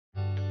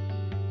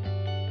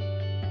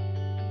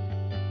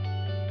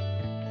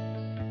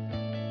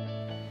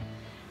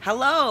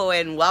Hello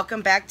and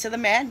welcome back to the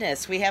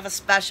madness. We have a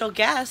special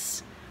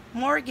guest,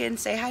 Morgan.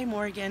 Say hi,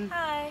 Morgan.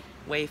 Hi.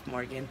 Wave,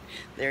 Morgan.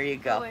 There you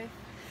go. Wave.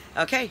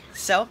 Okay,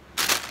 so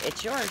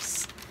it's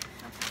yours.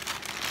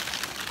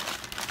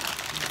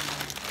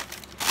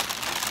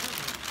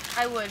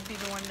 I would be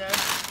the one to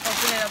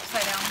open it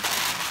upside down.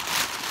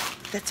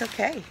 That's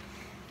okay.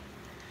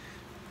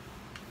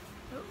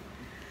 Ooh.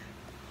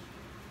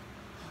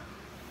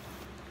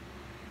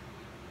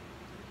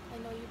 I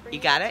know you bring You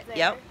got it it? up there.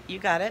 Yep, you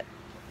got it.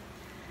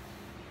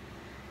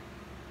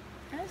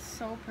 That is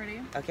so pretty.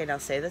 Okay, now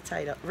say the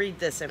title. Read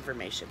this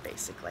information,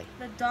 basically.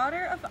 The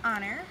Daughter of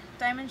Honor,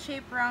 diamond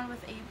shaped round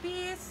with 8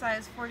 Bs,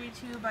 size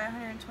 42 by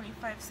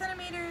 125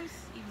 centimeters,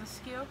 even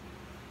skew.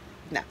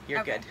 No,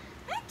 you're Okay. good.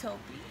 Hi, Toby.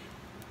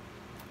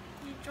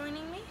 You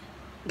joining me?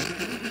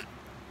 You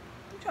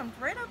jumped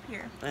right up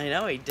here. I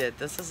know he did.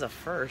 This is a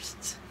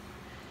first.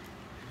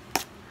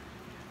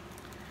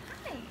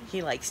 Hi.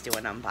 He likes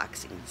doing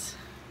unboxings.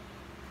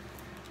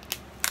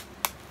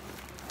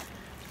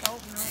 Oh,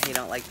 no. He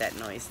don't like that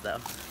noise, though.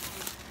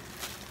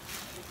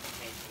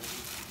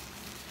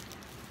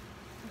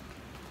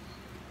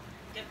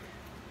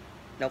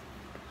 Nope.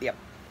 Yep.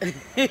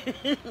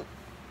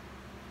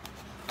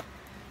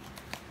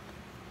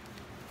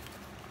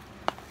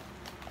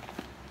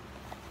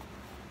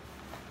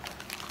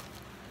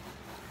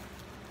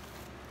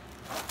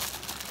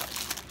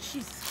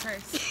 Jesus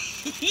Christ.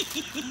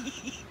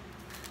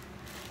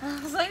 I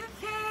was like,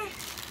 okay.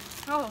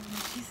 Oh,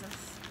 Jesus.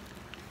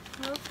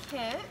 Little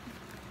kit.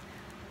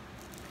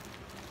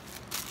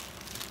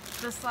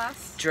 This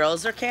last.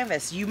 Drills or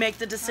canvas? You make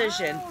the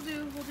decision. We'll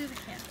do the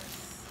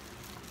canvas.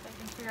 So I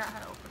can figure out how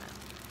to open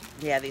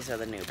it. Yeah, these are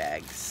the new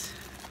bags.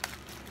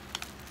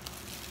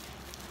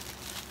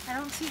 I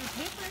don't see the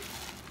paper.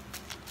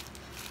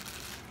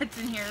 It's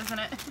in here, isn't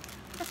it?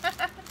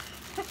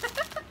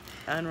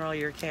 Unroll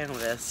your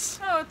canvas.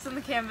 Oh, it's in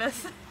the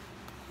canvas.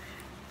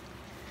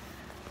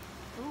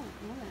 Ooh,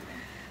 ooh.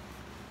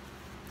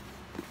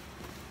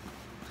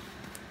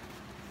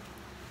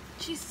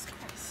 Jesus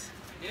Christ.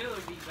 I knew it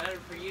would be better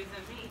for you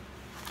than me.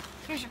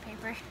 Here's your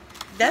paper.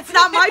 That's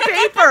not my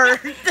paper.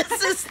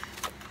 This is...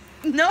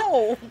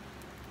 No.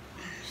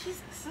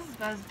 Jesus, this is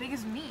about as big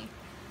as me.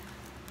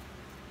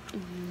 Oh,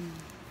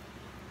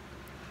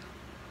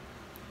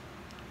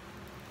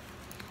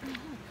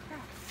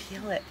 crap.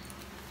 Feel it.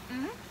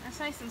 That's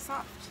nice and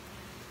soft.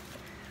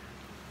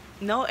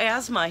 No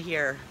asthma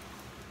here.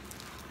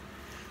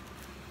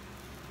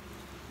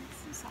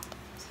 Nice and soft.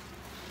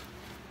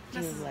 Do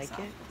you isn't like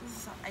soft, it? but this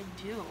is soft. I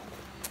do.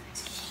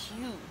 It's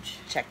huge.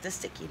 Check the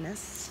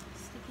stickiness.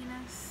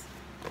 Stickiness.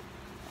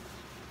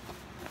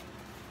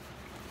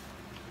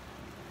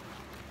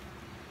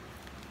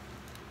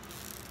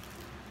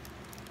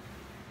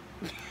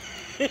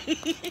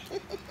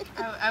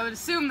 I would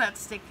assume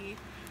that's sticky.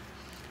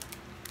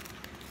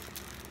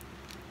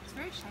 It's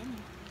very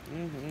shiny.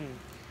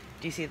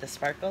 Do you see the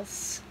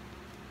sparkles?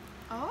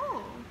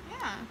 Oh,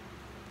 yeah.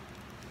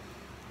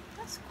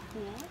 That's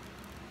cool.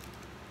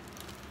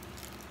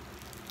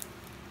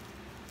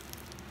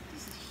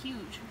 This is huge.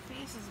 Her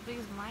face is as big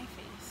as my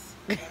face.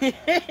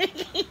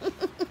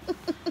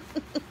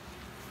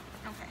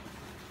 Okay.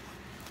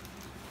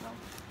 Well.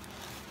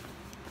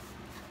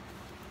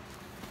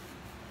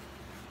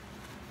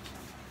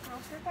 Roll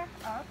her back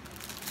up.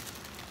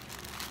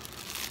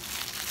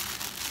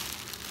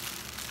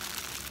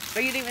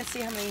 But you didn't even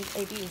see how many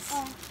ABs.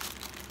 Oh,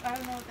 I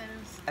don't know what that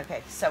is.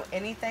 Okay, so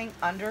anything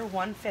under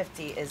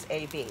 150 is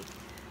AB.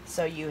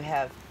 So you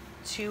have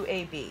 2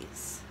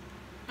 ABs.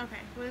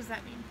 Okay, what does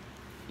that mean?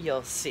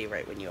 You'll see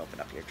right when you open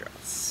up your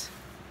drills.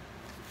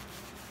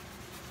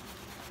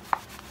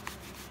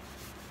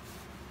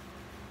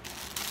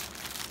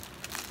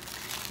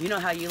 You know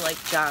how you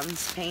like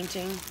John's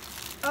painting?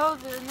 Oh,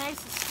 the nice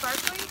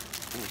sparkly?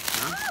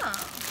 Oh.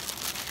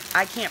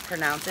 I can't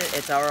pronounce it.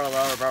 It's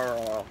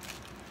Aurora.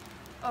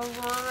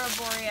 Aurora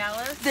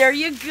Borealis. There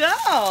you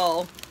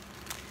go.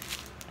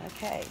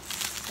 Okay,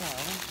 so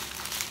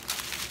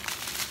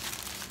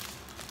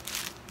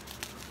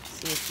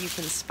see if you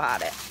can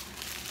spot it.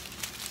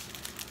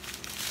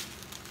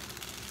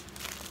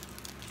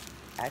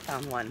 I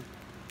found one.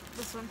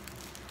 This one.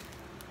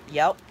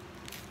 Yep.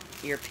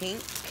 Your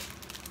pink.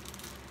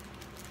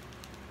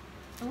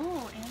 Ooh,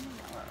 and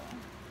yellow.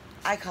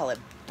 I call it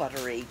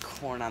buttery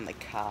corn on the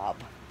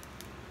cob.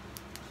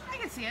 I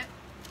can see it.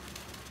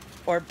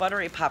 Or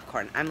buttery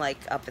popcorn. I'm like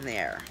up in the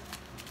air.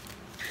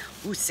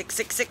 Ooh,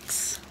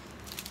 666.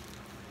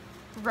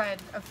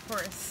 Red, of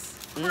course.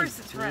 Of course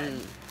it's red.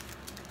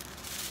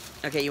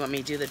 Okay, you want me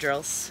to do the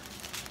drills?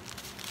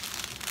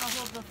 I'll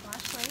hold the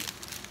flashlight.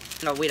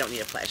 No, we don't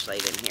need a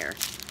flashlight in here.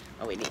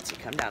 Oh, we need to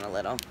come down a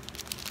little.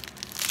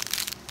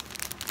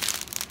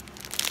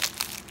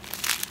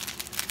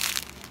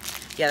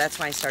 Yeah, that's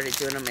why I started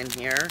doing them in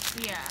here.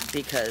 Yeah.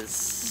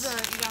 Because You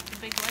got the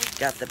big lights.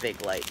 got the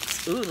big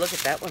lights. Ooh, look at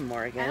that one,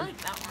 Morgan. I like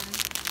that one.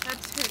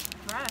 That's her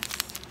dress.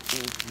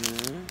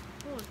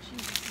 Oh,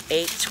 Jesus.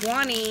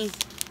 820.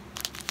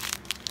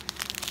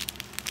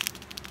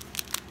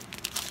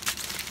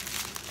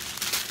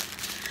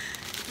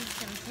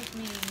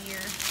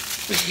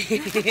 With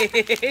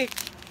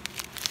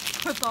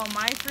all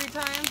my free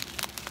time.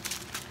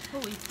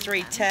 Holy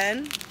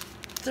 310.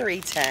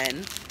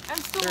 310. I'm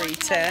still 310. working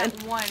on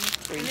that one.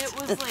 And it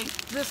was like,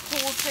 this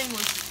whole thing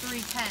was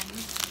 310.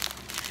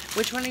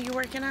 Which one are you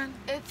working on?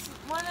 It's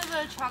one of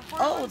the chalkboard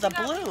Oh, ones the you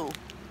got me. blue.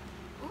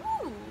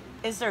 Ooh.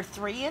 Is there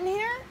 3 in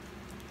here?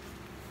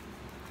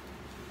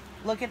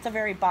 Look at the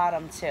very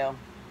bottom, too.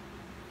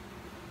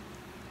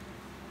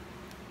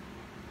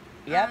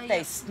 Yep, they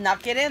yep.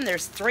 snuck it in.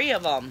 There's 3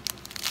 of them.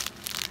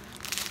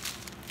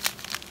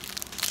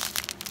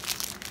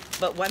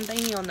 But one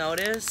thing you'll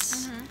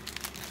notice,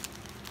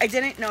 I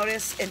didn't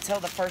notice until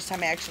the first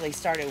time I actually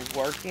started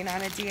working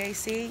on a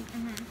DAC.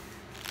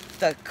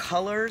 The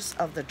colors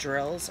of the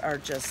drills are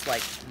just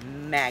like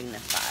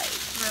magnified.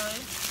 Really?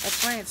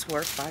 That's why it's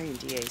worth buying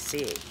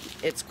DAC.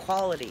 It's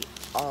quality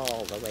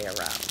all the way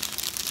around.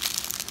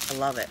 I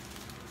love it.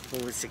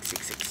 Ooh,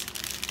 666.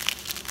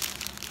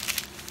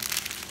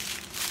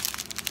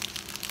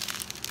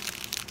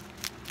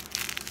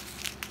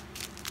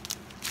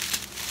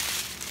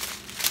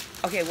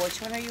 Okay,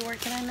 which one are you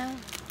working on now?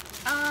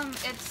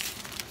 It's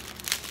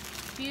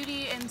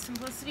Beauty and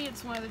Simplicity.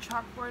 It's one of the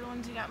chalkboard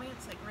ones you got me.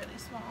 It's like really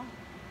small.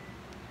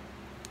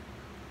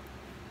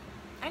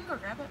 I can go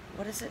grab it.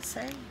 What does it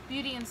say?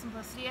 Beauty and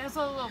Simplicity. It has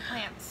all the little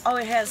plants. Oh,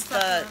 it has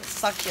the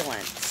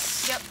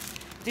succulents. succulents. Yep.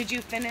 Did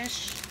you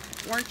finish?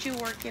 Weren't you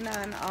working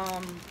on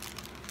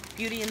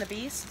Beauty and the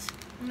Beast?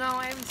 No,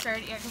 I haven't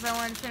started yet because I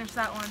wanted to finish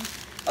that one.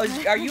 Oh,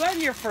 are you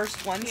on your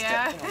first one?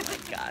 Yeah. Still? Oh my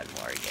God,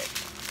 Morgan.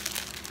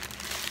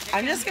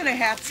 I'm just gonna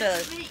have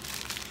to.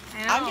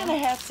 I know. I'm gonna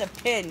have to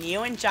pin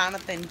you and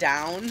Jonathan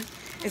down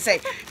and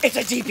say it's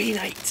a DP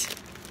night.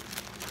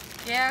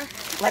 Yeah.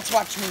 Let's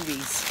watch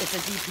movies. It's a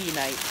DP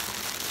night.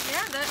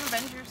 Yeah, that and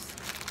Avengers.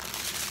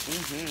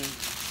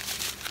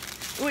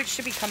 Ooh, it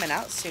should be coming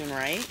out soon,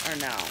 right? Or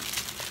no?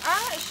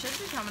 It should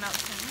be coming out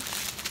soon.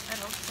 I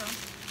hope so.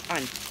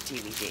 On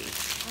DVD.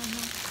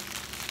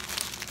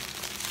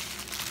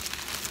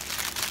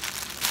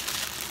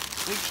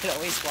 We could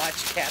always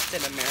watch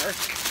Captain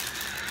America.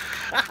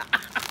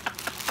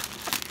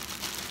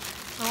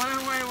 The one I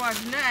wanted to watch.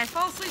 No, I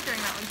fell asleep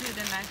during that one too,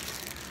 didn't I?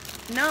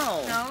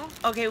 No. No?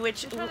 Okay,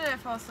 which Which one did I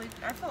fall asleep?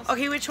 I fell asleep.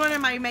 okay, which one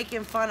am I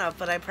making fun of?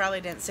 But I probably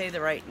didn't say the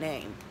right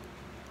name.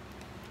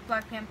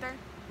 Black Panther?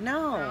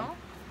 No. No?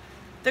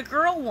 The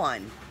girl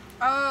one.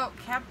 Oh,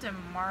 Captain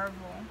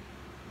Marvel.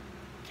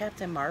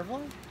 Captain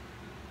Marvel?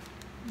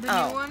 The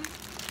Oh. new one?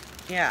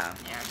 Yeah.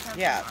 Yeah, Captain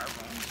Yeah.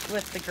 Marvel.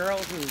 With the girl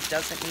who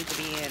doesn't need to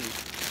be in.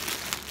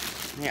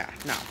 Yeah,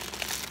 no.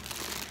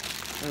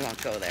 We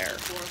won't go there.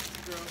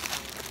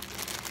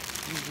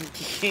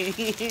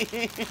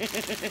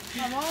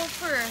 I'm all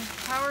for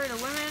power to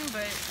women,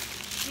 but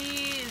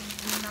she is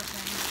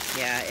nothing.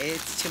 Yeah,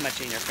 it's too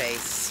much in your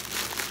face.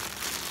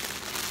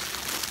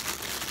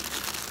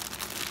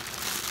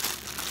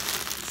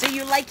 So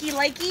you likey?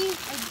 I do.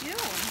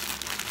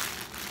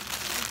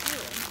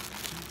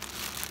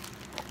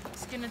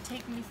 It's gonna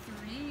take me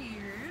 3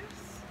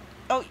 years.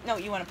 Oh, no,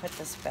 you want to put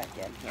this back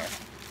in here.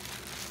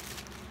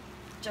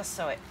 Just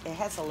so it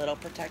has a little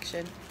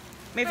protection.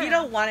 I mean, if you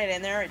don't want it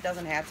in there, it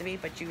doesn't have to be,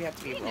 but you have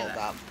to be rolled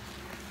up.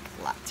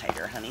 A lot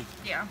tighter, honey.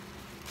 Yeah.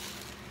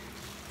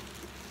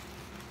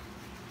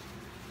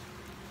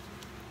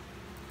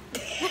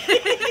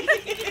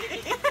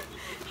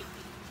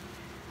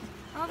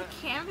 Oh, the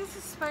canvas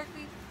is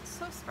sparkly.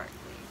 So sparkly.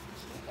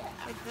 Yeah.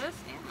 Like this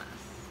and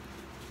this.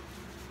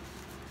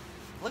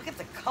 Look at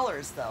the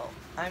colors, though.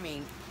 I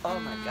mean, oh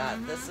my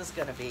God, this is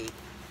going to be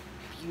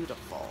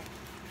beautiful.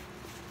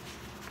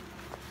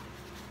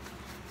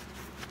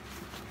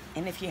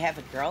 And if you have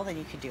a girl, then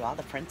you could do all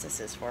the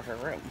princesses for her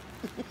room.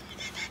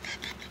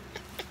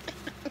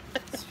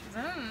 I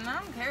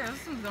don't care.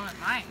 This one's going in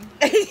mine.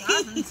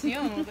 Jonathan's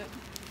dealing with it.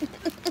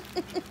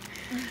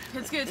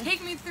 It's going to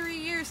take me 3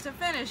 years to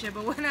finish it,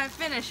 but when I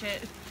finish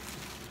it,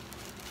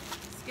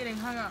 it's getting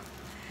hung up.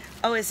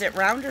 Oh, is it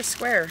round or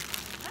square?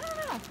 I don't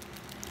know.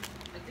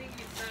 I think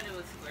you said it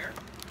was square.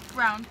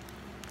 Round.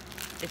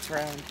 It's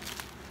round.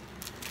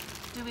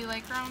 Do we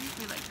like round?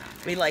 We like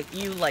round.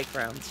 You like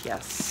rounds,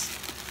 yes.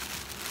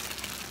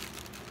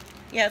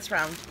 Yeah, it's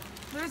round.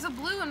 There's a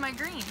blue in my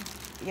green.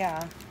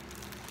 Yeah.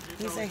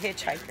 He's a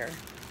hitchhiker.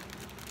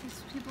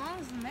 He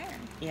belongs in there.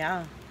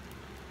 Yeah.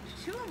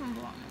 2 of them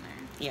belong in there.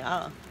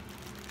 Yeah.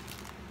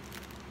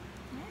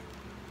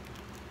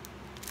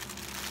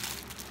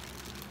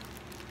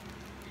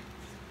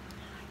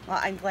 Well,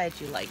 I'm glad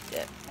you liked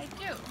it. I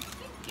do.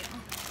 Thank you.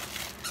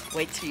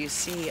 Wait till you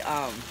see,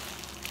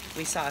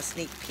 we saw a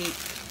sneak peek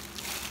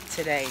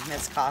today,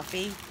 Miss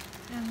Coffee.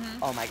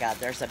 Oh my God,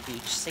 there's a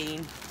beach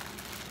scene.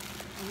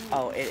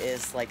 Oh, it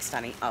is like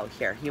stunning. Oh,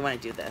 here, you want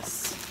to do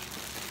this.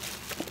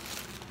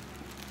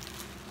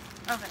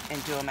 Okay.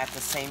 And do them at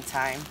the same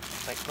time,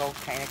 but go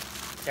kind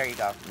of, there you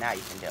go. Now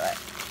you can do it.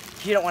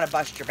 If you don't want to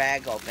bust your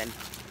bag open,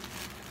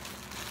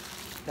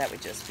 that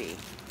would just be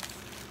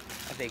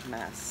a big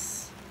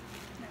mess.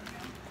 There we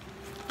go.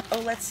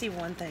 Oh, let's see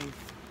one thing.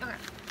 Okay.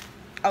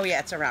 Oh yeah,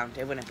 it's around.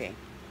 It wouldn't be.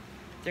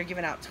 They're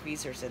giving out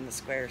tweezers in the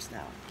squares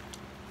now.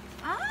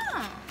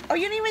 Oh,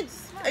 you didn't even,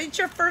 it's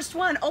your first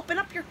one. Open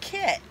up your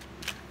kit.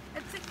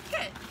 It's a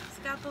kit. It's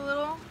got the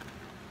little,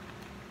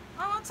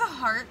 oh, it's a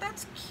heart.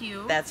 That's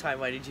cute. That's why I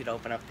wanted you to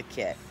open up the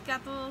kit. It's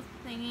got the little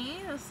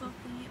thingy. This little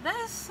thingy. That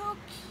is so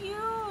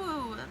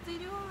cute that they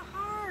do a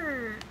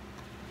heart.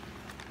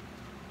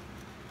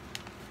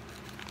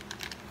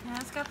 Yeah,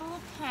 it's got the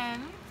little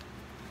pen.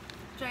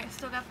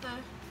 Still got the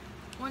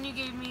one you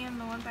gave me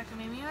and the one Becca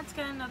made me. It's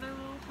got another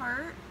little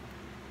heart.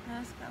 And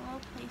it's got a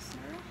little placer.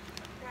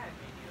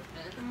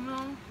 And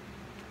little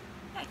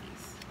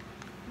baggies.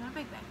 Not a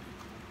big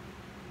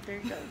baggie. There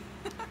you go.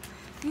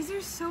 These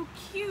are so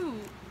cute.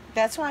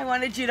 That's why I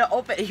wanted you to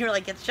open it. You're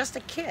like, it's just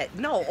a kit.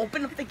 No,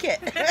 open up the kit.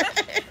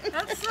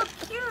 That's so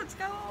cute. It's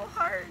got little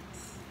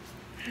hearts.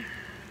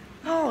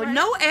 Oh,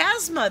 no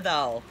asthma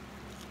though.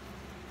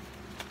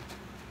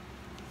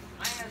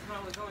 My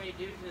asthma was only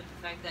due to the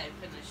fact that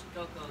I finished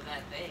Coco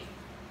that day.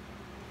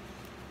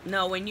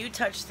 No, when you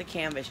touched the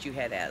canvas, you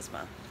had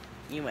asthma.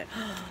 You went,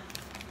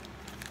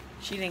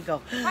 she didn't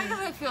go. Probably because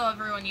I feel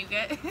everyone you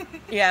get.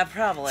 Yeah,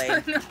 probably.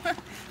 So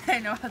I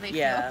know how they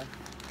feel.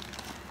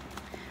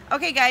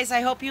 Okay, guys,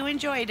 I hope you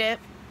enjoyed it.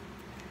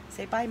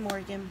 Say bye,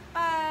 Morgan.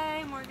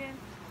 Bye, Morgan.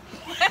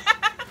 Bye.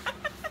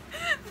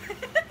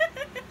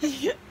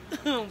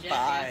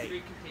 Jackass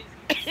 3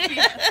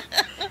 continues.